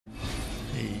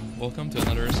welcome to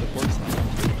another support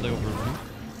play overview.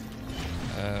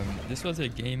 This was a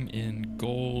game in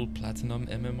Gold Platinum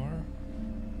MMR.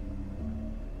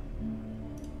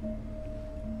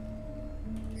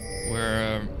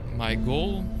 Where my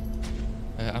goal,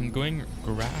 I'm going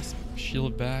Grasp,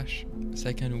 Shield Bash,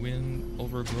 Second Wind,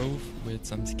 Overgrowth with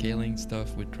some scaling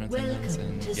stuff with Transcendence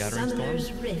and Gathering Storm.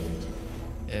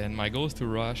 And my goal is to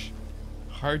rush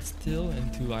Heartsteel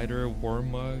into either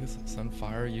Warmogs,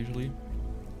 Sunfire usually.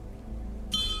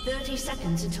 30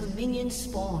 seconds until minions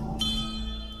spawn.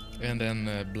 And then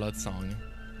Bloodsong.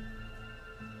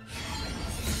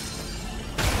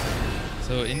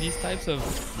 So in these types of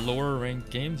lower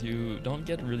ranked games, you don't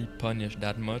get really punished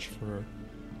that much for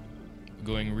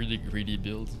going really greedy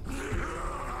builds.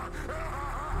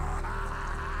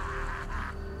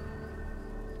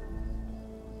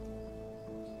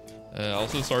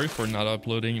 Also sorry for not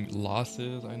uploading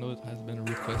losses, I know it has been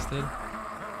requested.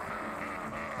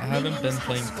 I haven't been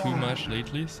playing too much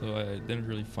lately, so I didn't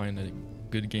really find a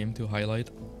good game to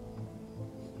highlight.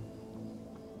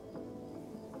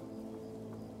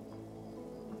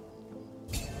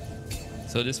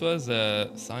 So this was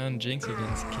Sion Jinx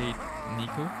against Kate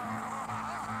Nico.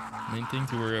 Main thing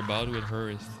to worry about with her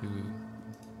is to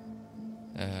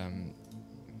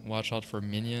watch out for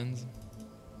minions.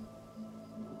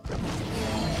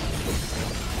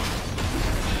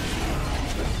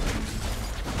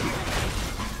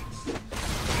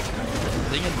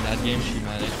 I think in that game she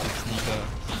managed to sneak out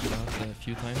a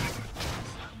few times.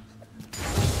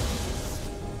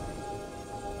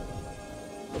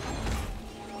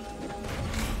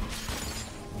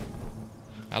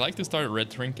 I like to start Red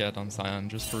Trinket on Sion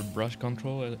just for brush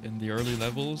control in the early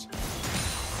levels.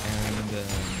 And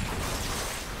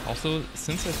also,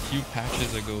 since a few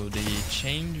patches ago, they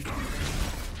changed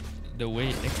the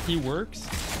way XP works.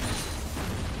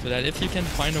 So that if you can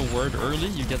find a word early,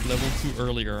 you get level 2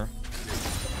 earlier.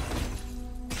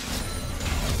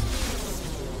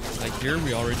 Like here,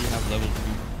 we already have level 2,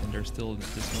 and there's still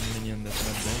this one minion that's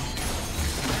not dead.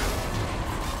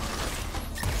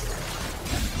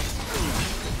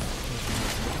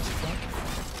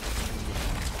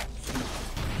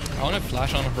 I want to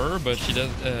flash on her, but she does.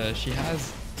 She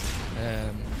has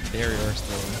barrier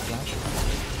still in flash.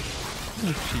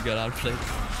 She got outplayed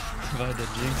by the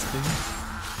Jinx thing.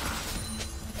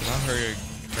 Now her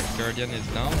Guardian is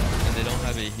down, and they don't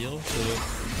have a heal. So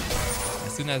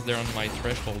as soon as they're on my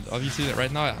threshold, obviously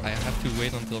right now I have to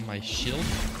wait until my shield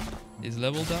is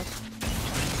leveled up.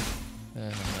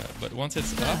 But once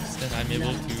it's up, then I'm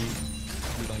able to do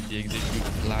like the execute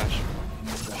flash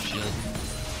shield.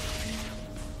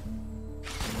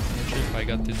 Not sure if I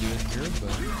got to do it here,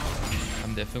 but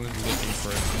I'm definitely looking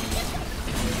for it.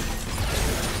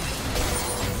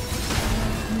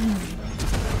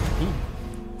 Ooh.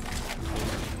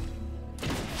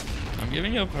 I'm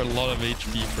giving up a lot of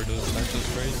HP for those types of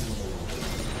sprays.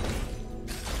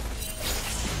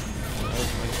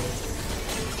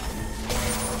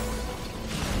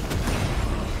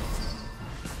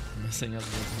 Messing up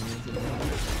those minions.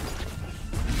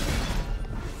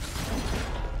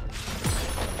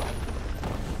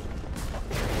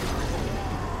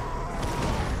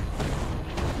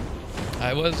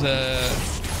 I was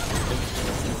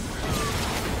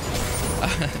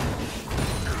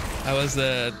I was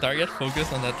target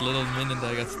focused on that little minion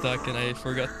that got stuck, and I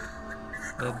forgot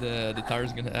that the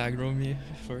tower's gonna aggro me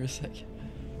for a sec.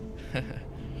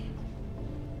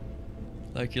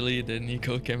 Luckily the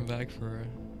Nico came back for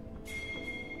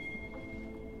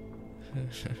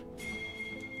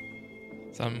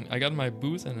so I got my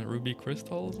boost and ruby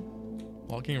crystals,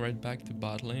 walking right back to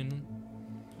bot lane.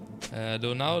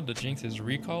 Though now the Jinx is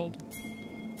recalled,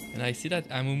 and I see that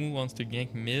Amumu wants to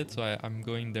gank mid, so I'm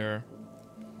going there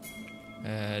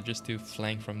just to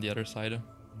flank from the other side.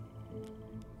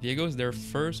 Diego's there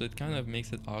first, so it kind of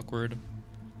makes it awkward.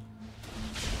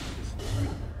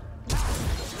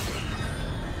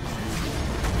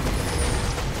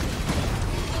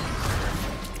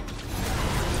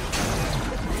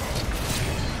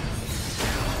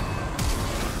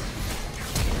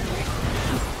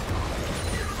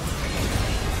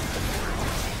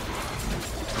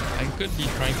 Could be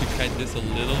trying to kite this a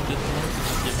little bit more to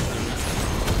just give him the reset.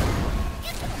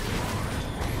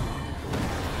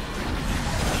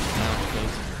 Now it's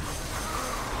close.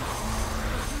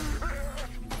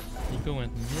 Nico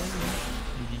went mid.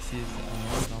 BDC is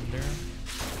down there.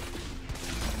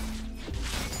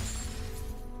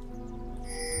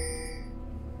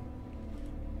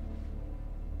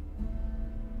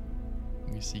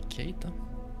 We see Kate.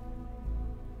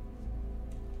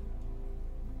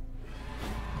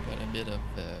 Got a bit of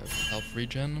health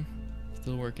regen.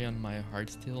 Still working on my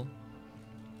Heartsteel.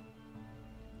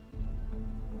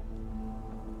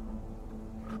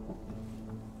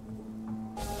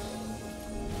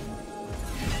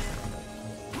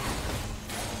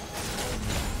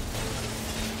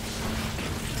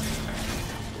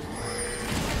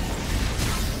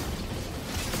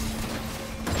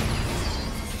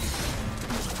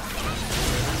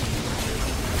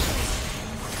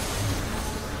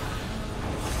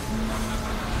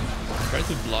 Try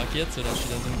to block it so that she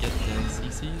doesn't get the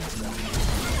CCs.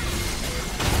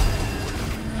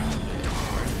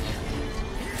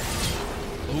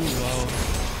 Oh wow.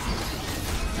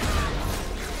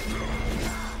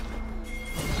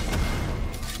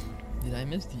 Did I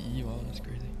miss the E? Wow, that's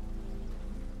crazy.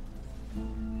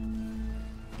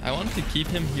 I want to keep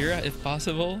him here if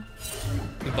possible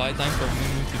to buy time for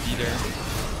Mumu to be there.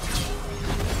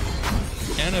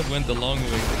 Kind of went the long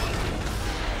way.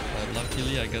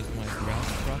 Luckily, I got my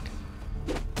grass truck.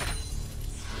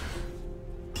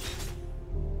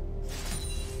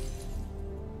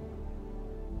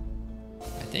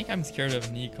 I think I'm scared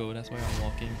of Nico, that's why I'm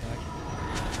walking back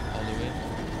all the way.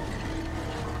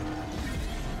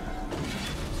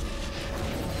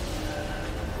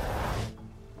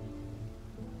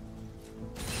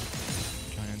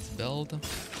 Giant's belt.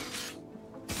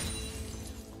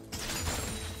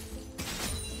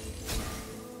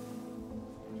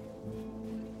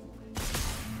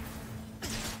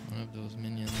 Those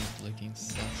minions looking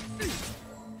sus.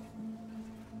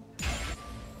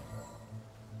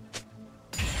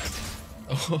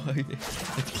 Oh,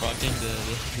 it's rocking the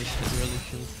really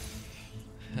shield.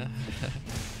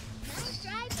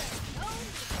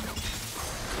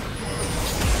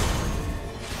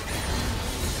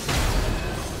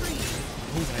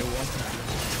 Oh, I walked into it.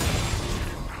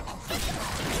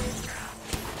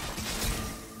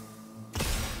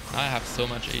 I have so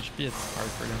much HP, it's hard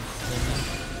for them to kill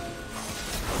me.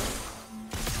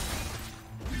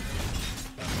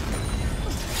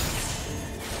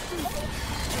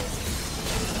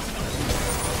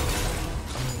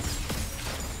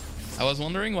 I was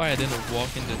wondering why I didn't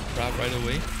walk in the trap right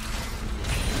away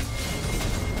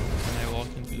when I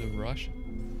walked into the rush.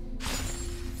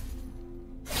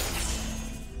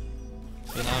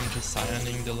 So now I'm just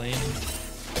sioning the lane.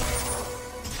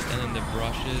 And in the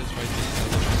brushes, right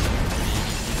there.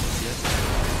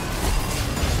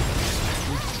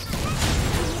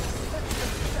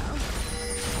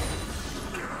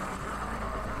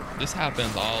 This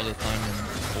happens all the time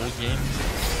in old games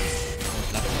or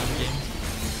platform games.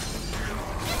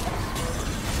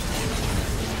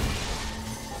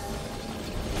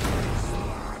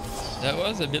 That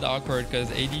was a bit awkward because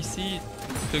ADC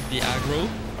took the aggro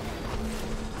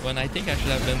when I think I should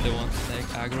have been the one to take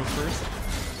aggro first,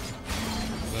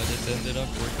 but it ended up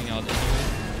working out anyway.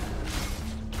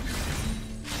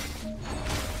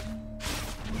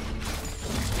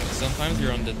 Sometimes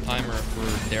you're on the timer for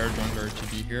their jungler to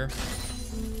be here,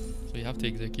 so you have to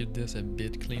execute this a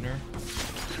bit cleaner.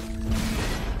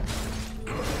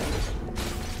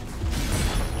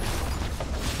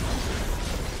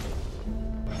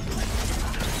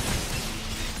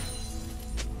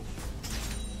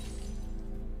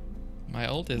 My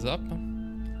ult is up.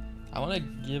 I want to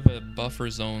give a buffer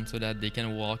zone so that they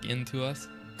can walk into us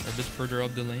a bit further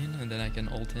up the lane, and then I can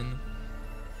ult in.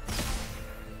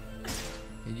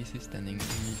 ADC standing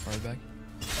really far back.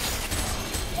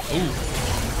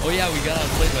 Oh! Oh yeah, we got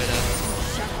outplayed by that.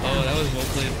 Oh, that was well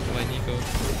played by Nico.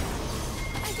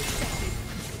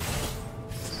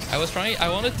 I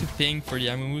wanted to ping for the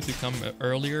Amumu to come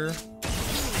earlier.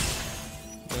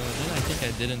 Then I think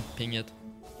I didn't ping it.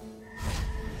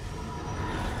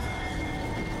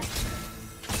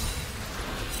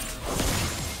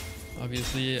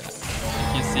 Obviously, if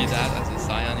you see that as a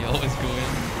Sion, you always go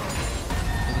in.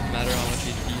 Doesn't matter how much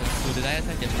HP you have. So did I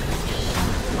attack him?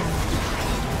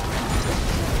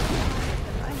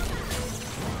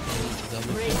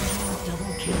 Double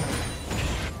kill.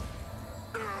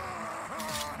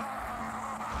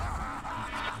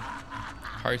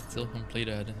 Heartsteel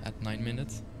completed at 9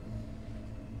 minutes.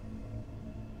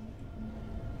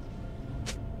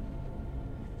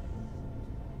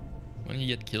 When you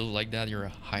get killed like that, you're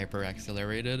hyper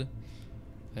accelerated.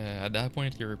 At that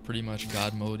point, you're pretty much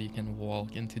God mode. You can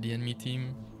walk into the enemy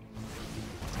team.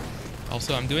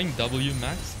 Also, I'm doing W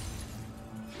max.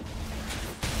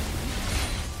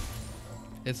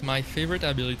 It's my favorite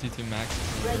ability to max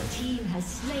for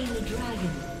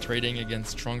trading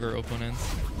against stronger opponents.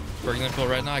 For example,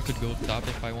 right now I could go top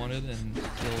if I wanted and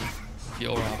kill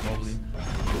Fiora probably.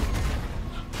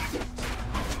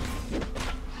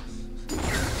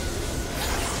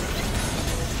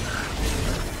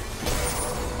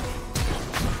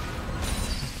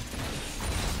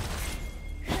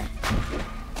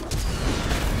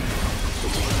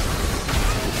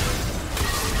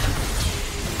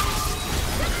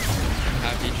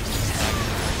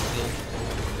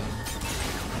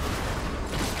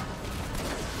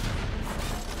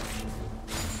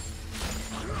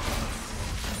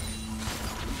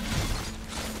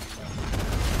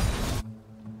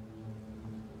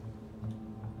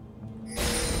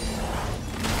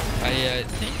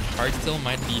 Heartsteel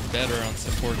might be better on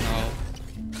support now.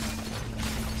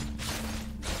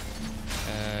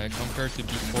 Compared to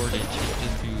before they changed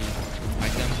it to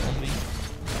items only.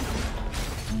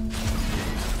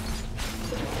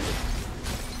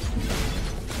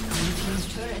 Blue team's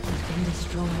turret has been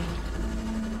destroyed.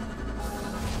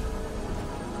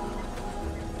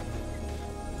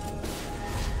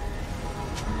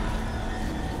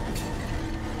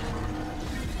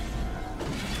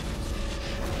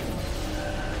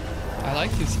 I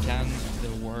like to scan the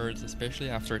wards, especially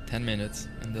after 10 minutes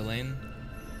in the lane.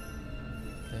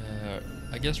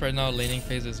 I guess right now laning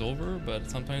phase is over,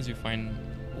 but sometimes you find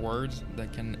wards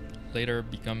that can later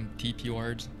become TP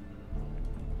wards.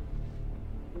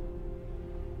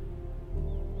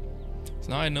 So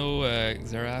now I know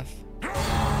Xerath. Well,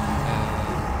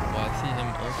 I see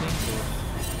him ulting, so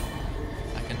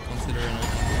I can consider an ult.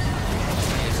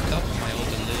 I stopped my ult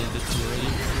a little bit too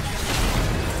early.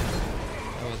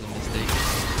 That was a mistake.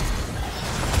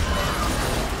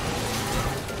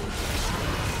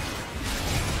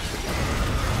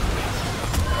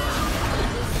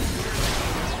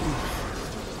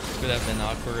 Could have been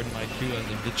awkward. My Q was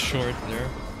a bit short there.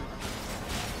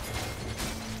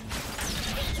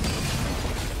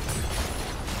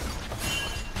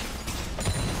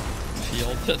 She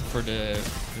ulted for the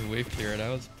wave clear. That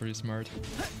was pretty smart.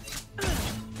 So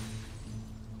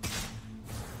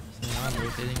now I'm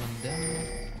rotating on them.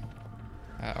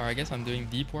 Or I guess I'm doing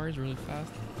deep wards really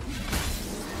fast.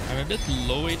 I'm a bit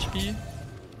low HP,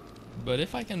 but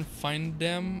if I can find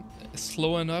them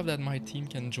slow enough that my team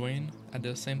can join at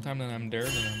the same time that I'm there,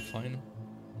 then I'm fine.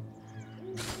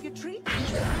 You treat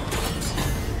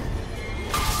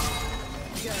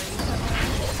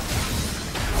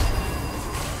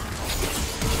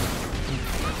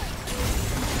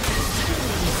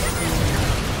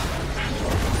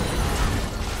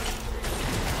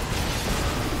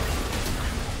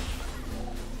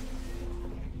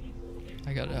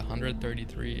I got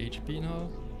 133 HP now.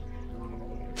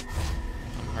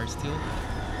 I'm Heartsteel.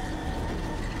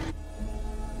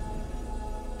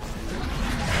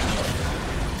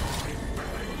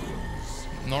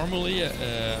 Normally, I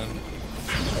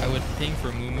would ping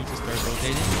for Mumu to start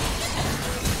rotating.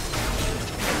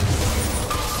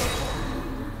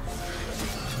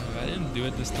 I didn't do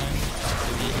it this time.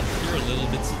 Maybe you're a little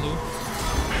bit slow.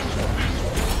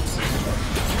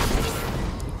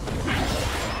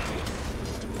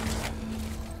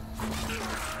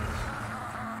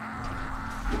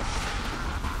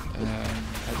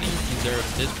 I think if they're a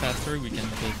bit faster, we can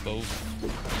kill both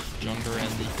Jungler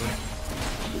and Nico.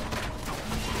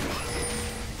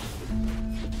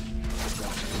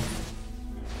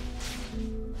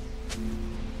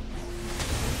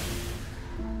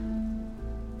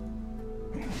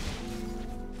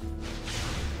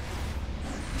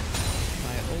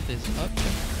 My ult is up.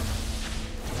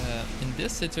 In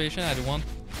this situation, I want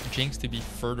Jinx to be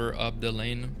further up the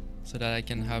lane so that I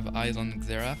can have eyes on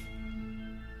Xerath.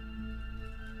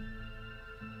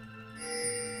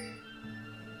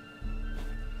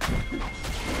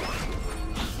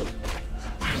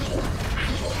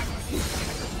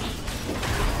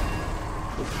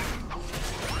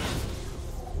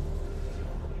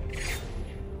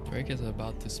 Drake is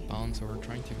about to spawn, so we're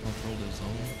trying to control the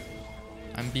zone.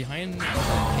 I'm behind Kate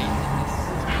in this.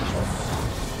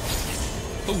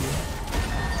 Oh!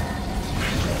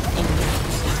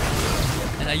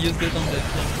 And I used it on the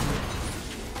thing.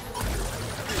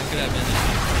 It could have been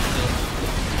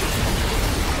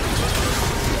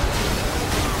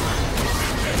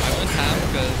I won't have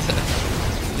because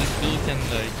this build can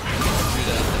like do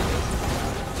that, I guess.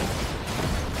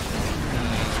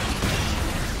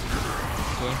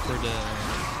 Going for the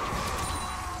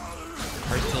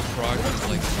Heartsteel proc is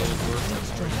like so worth it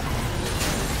already.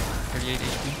 38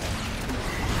 HP.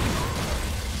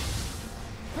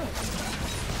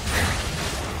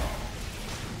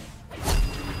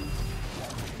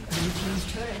 Blue team's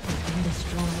turret has been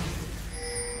destroyed.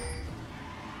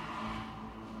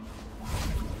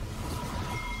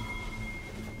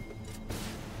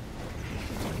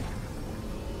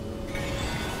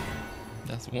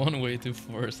 That's one way to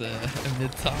force a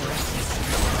mid tower.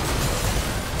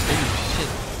 Holy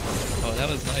shit. Oh, that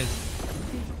was nice.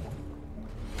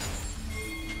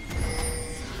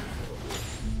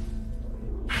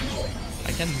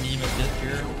 I can meme a bit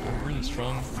here. I'm really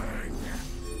strong.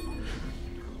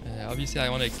 Obviously, I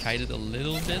want to kite it a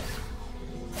little bit.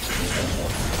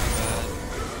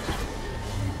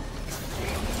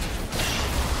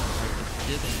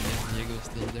 And Diego's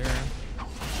still there.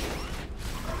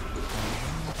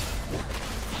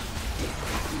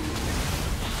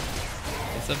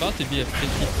 It's about to be a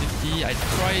 50-50. I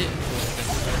try.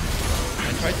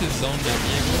 try to zone the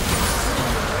vehicle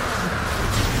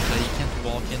so he can't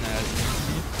walk in as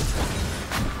easily.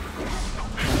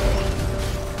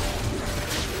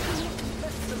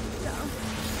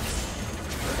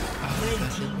 Red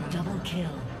team double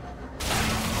kill.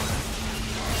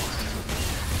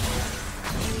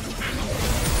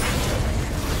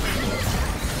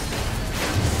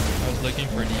 I was looking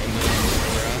for the emote.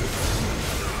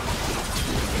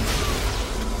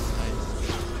 Nice.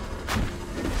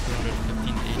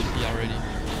 215 HP already.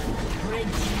 Red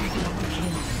team double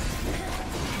kill.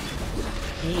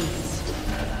 Aced.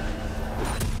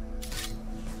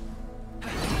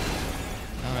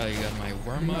 Now I got my Blue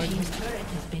Warmog. team's turret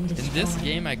has been In destroyed. this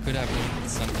game I could have won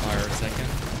Sunfire second.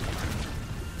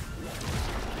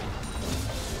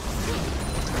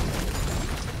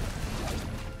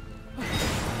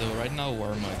 Though right now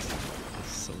Warmog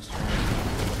is so strong.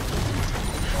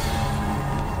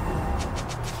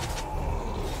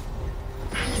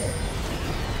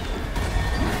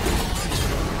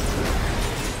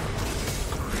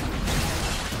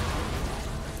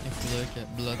 If you look at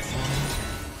Blood Song,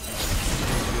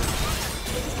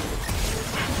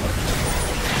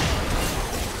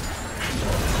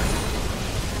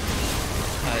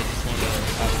 I just want to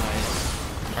have my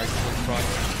Heartsteel proc.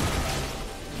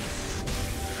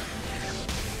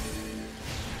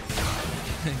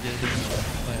 Get hit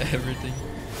by everything.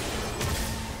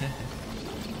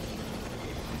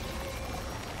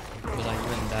 But like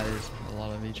even that is a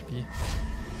lot of HP.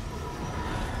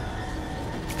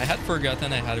 I had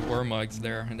forgotten I had Warmogs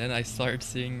there, and then I started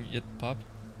seeing it pop.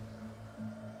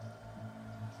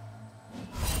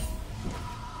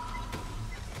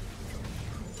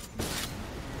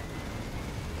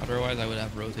 Otherwise I would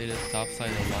have rotated topside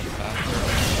a lot faster.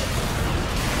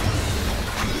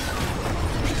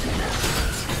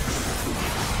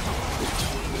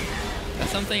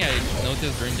 That's something I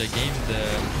noticed during the game, the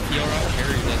Fiora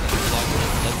carry doesn't block the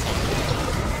blood.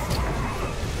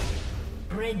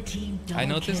 Red team double I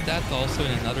noticed kill. that also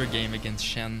in another game against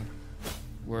Shen,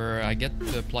 where I get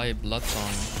to apply Blood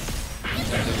Song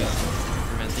instead of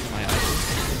preventing my items.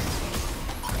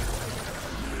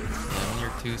 Yeah, when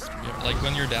you're too, like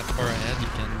when you're that far ahead, you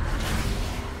can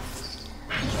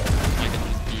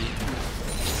just be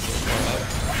so far up.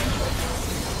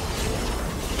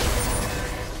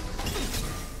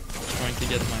 Trying to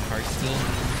get my Heartsteel.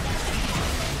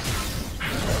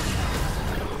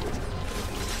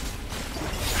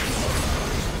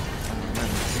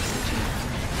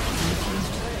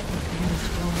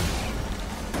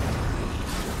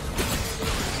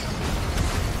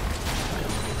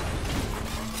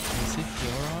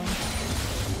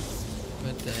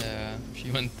 She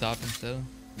went top instead.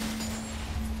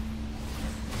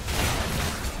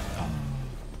 Oh.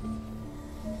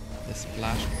 The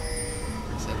splash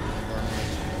reset my armor.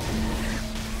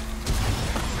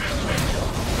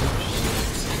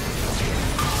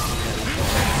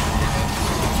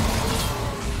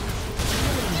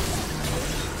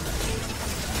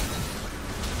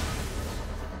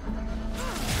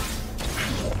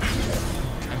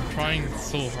 I'm trying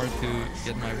so hard to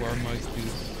get my Warmogs to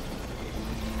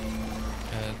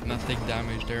not take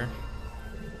damage there.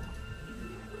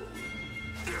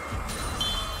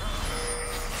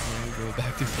 And we go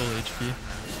back to full HP.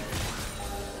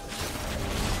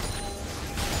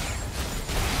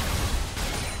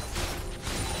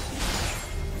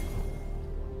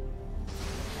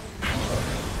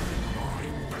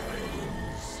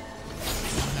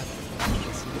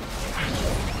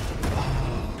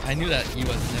 I knew that he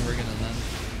was never gonna land.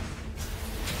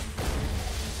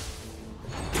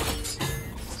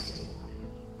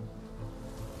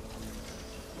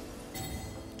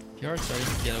 You are starting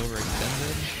to get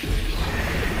overextended.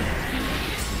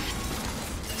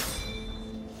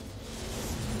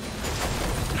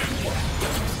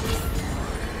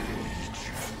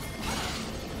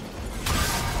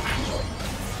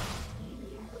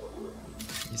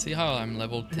 You see how I'm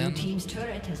level 10? Blue team's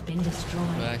turret has been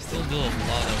destroyed. But I still do a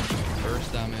lot of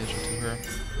burst damage to her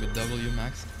with W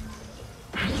max.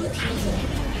 Blue team's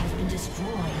inhibitor has been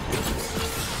destroyed.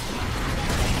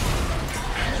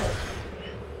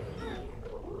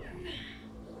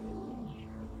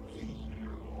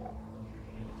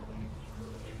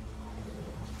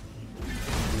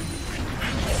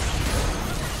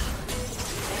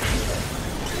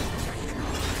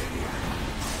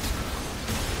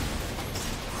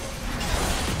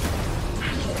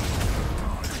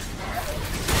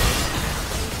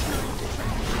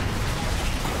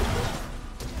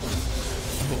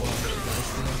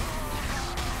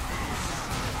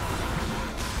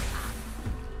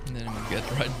 Get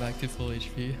right back to full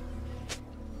HP.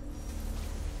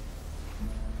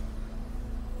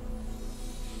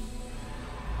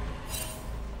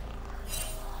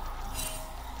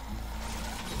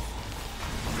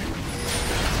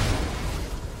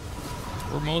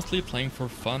 mostly playing for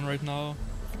fun right now.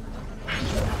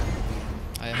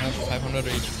 I have 500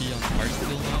 HP on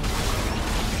Heartsteel now.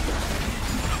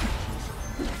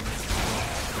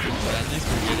 But at least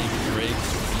we're getting breaks.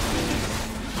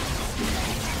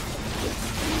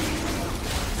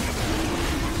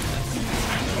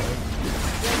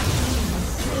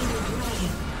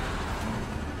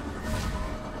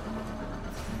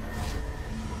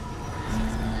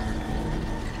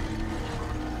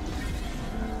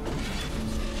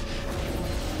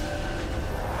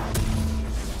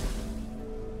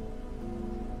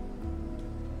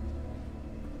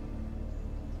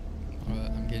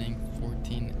 I'm getting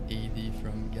 1480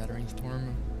 from Gathering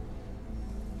Storm.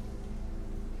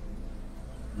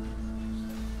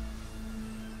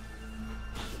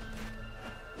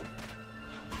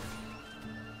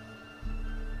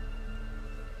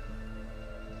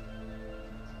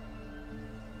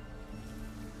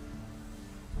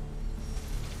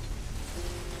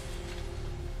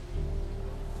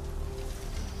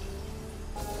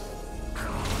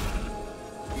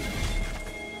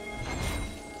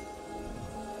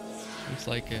 Looks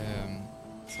like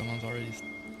someone's already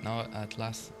now at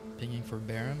last pinging for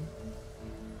Baron.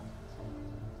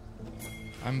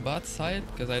 I'm bot side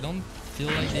because I don't feel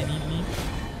like they need me.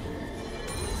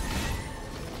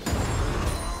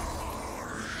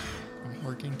 I'm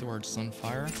working towards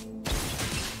Sunfire.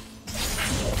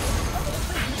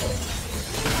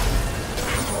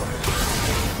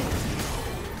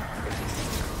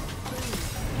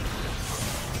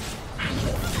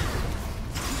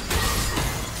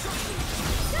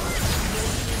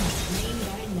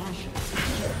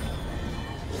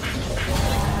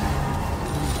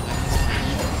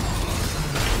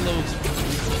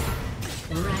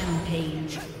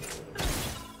 Rampage.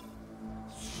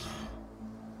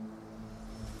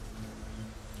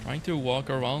 Trying to walk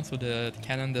around so the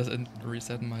cannon doesn't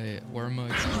reset my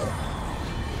Warmog.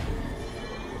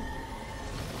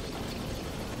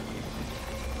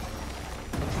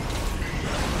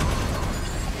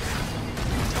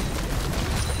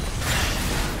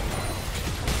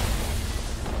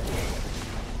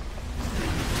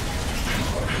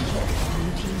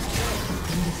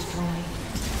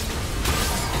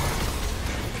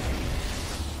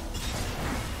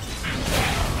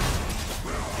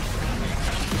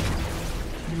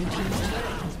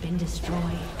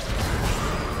 Destroyed.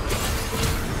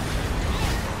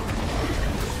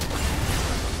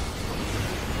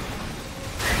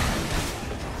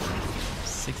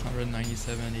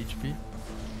 697 HP.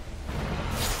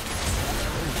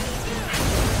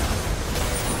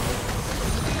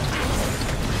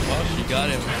 Well, she got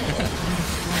him.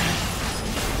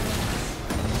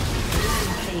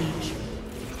 Rampage.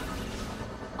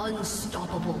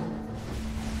 Unstoppable.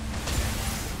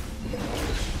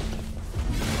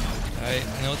 I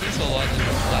notice a lot in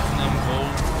Platinum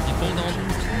Gold, people don't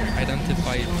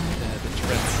identify the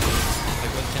threats,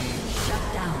 like what can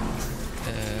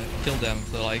kill them.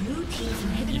 So like,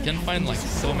 you can find like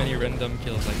so many random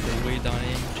kills, like the Way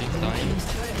dying, Jinx dying.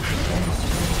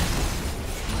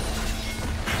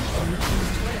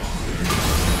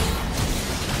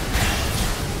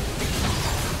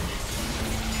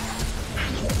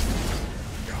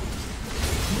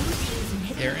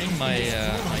 Airing my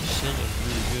my shield is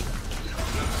really good.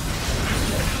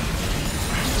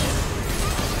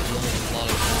 A lot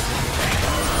of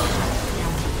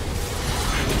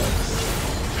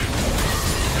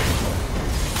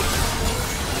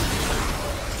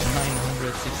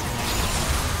 969.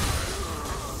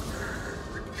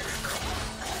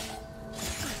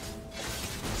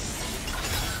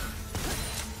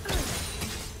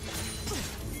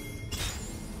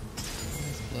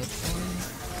 Blood Song.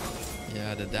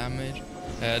 Yeah, the damage.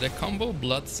 The combo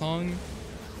Blood Song,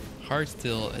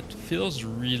 Heartsteel, it feels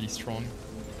really strong.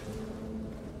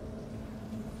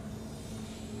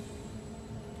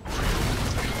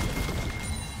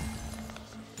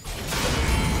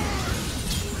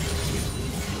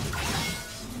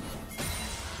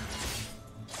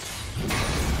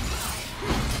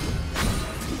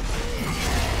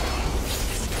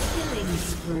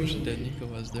 That Nico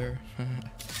was there.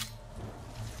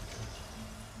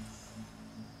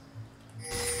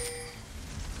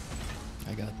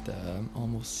 I got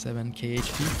almost 7k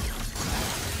HP.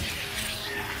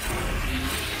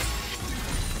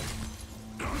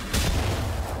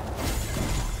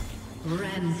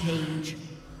 Rampage.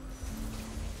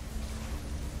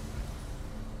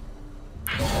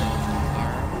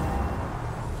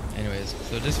 Anyways,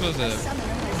 so this was a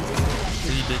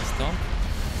pretty big stomp.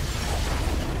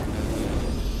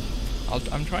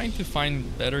 I'm trying to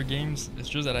find better games. It's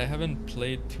just that I haven't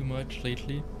played too much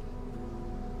lately.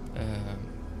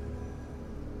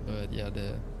 But yeah,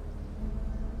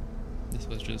 this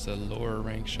was just a lower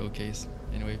rank showcase.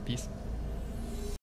 Anyway, peace.